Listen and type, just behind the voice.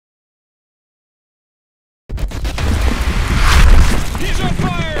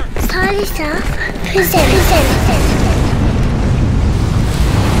Charlie Sloth presents.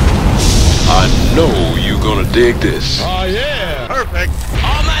 I know you're gonna dig this. Oh yeah, perfect.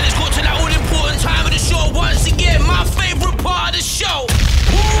 Oh man, it's got to that all-important time of the show once again. My favorite part of the show.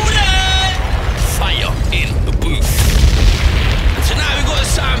 Woo that! Fire in the booth. And tonight we got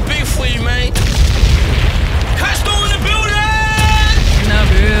something big for you, man. Kash Doll in the building! In the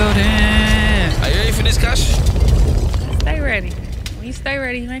building. Are you ready for this, Kash? Stay ready. When you stay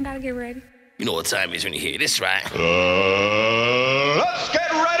ready, you ain't gotta get ready. You know what time it is when you hear this, right? Let's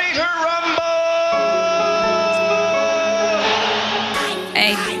get ready to rumble.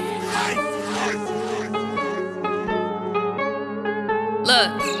 Hey.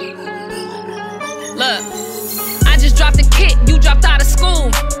 Look. I just dropped a kit, you dropped out of school.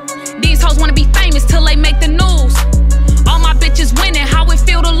 These hoes wanna be famous till they make the news. All my bitches winning, how it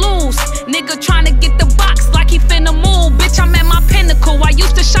feel to lose. Nigga tryna get the box like he finna move. Bitch, I'm at my pinnacle. I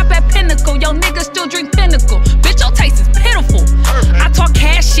used to shop at Pinnacle. Yo, niggas still drink Pinnacle. Bitch, your taste is pitiful. I talk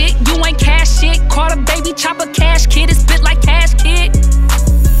cash shit, you ain't cash shit. Caught a baby, chop a cash kid. It spit like cash kid.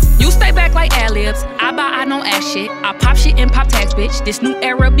 You stay back like ad-libs. I don't ask shit. I pop shit and pop tags, bitch. This new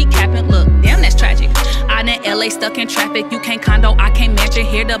era be capping. Look, damn, that's tragic. I in LA stuck in traffic. You can't condo, I can't mansion.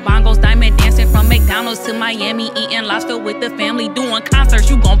 Hear the bongos, diamond dancing from McDonald's to Miami. Eating lobster with the family. Doing concerts,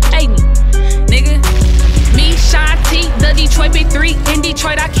 you gon' pay me. Nigga. Me, Shy T, the Detroit Big 3. In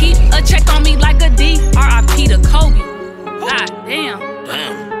Detroit, I keep a check on me like a D. R.I.P. to Kobe. God damn.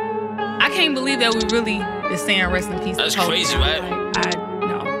 Damn. I can't believe that we really is saying rest in peace. That's to Kobe. crazy, right?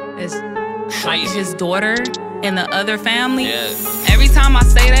 It's Crazy. like his daughter and the other family. Yeah. Every time I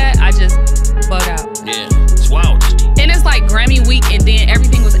say that, I just bug out. Yeah, it's wild. And it's like Grammy week, and then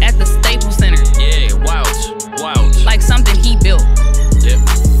everything was at the Staples Center. Yeah, wild. Like something he built. Yeah.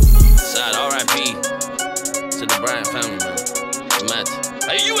 Sad R.I.P. to the Bryant family, man. Mad.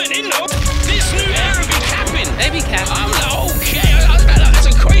 Are you in though? This new era be capping. They be capping. I'm like, okay. That's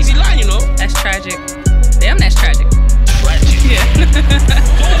a crazy line, you know? That's tragic. Damn, that's tragic. Tragic. Yeah.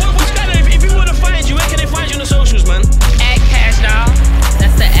 What's kind of, if you want to find you, where can they find you on the socials, man? At Kash Doll.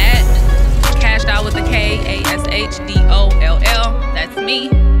 That's the at. Kash Doll with the K-A-S-H-D-O-L-L. That's me.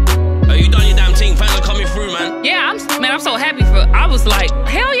 Oh, you done your damn thing. Fans are coming through, man. Yeah, I'm so happy for. I was like,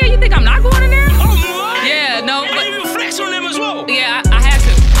 hell yeah, you think I'm not going in there? Oh my! Yeah, no, And but you flex on them as well. yeah, I had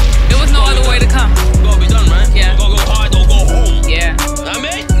to. There was no other way to come. Gotta be done, man. Yeah. Gotta go hard or go home. Yeah. Know what I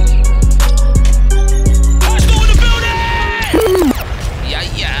mean? Let's go in the building!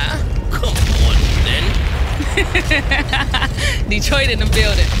 Yeah. Come on, then. Detroit in the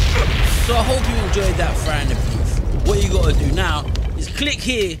building. So I hope you enjoyed that Fire in the Booth. What you gotta do now is click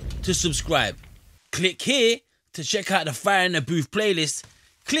here to subscribe. Click here to check out the Fire in the Booth playlist.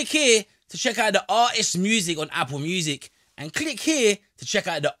 Click here to check out the artist's music on Apple Music. And click here to check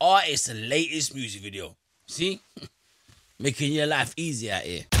out the artist's latest music video. See? Making your life easier out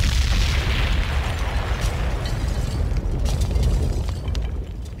here.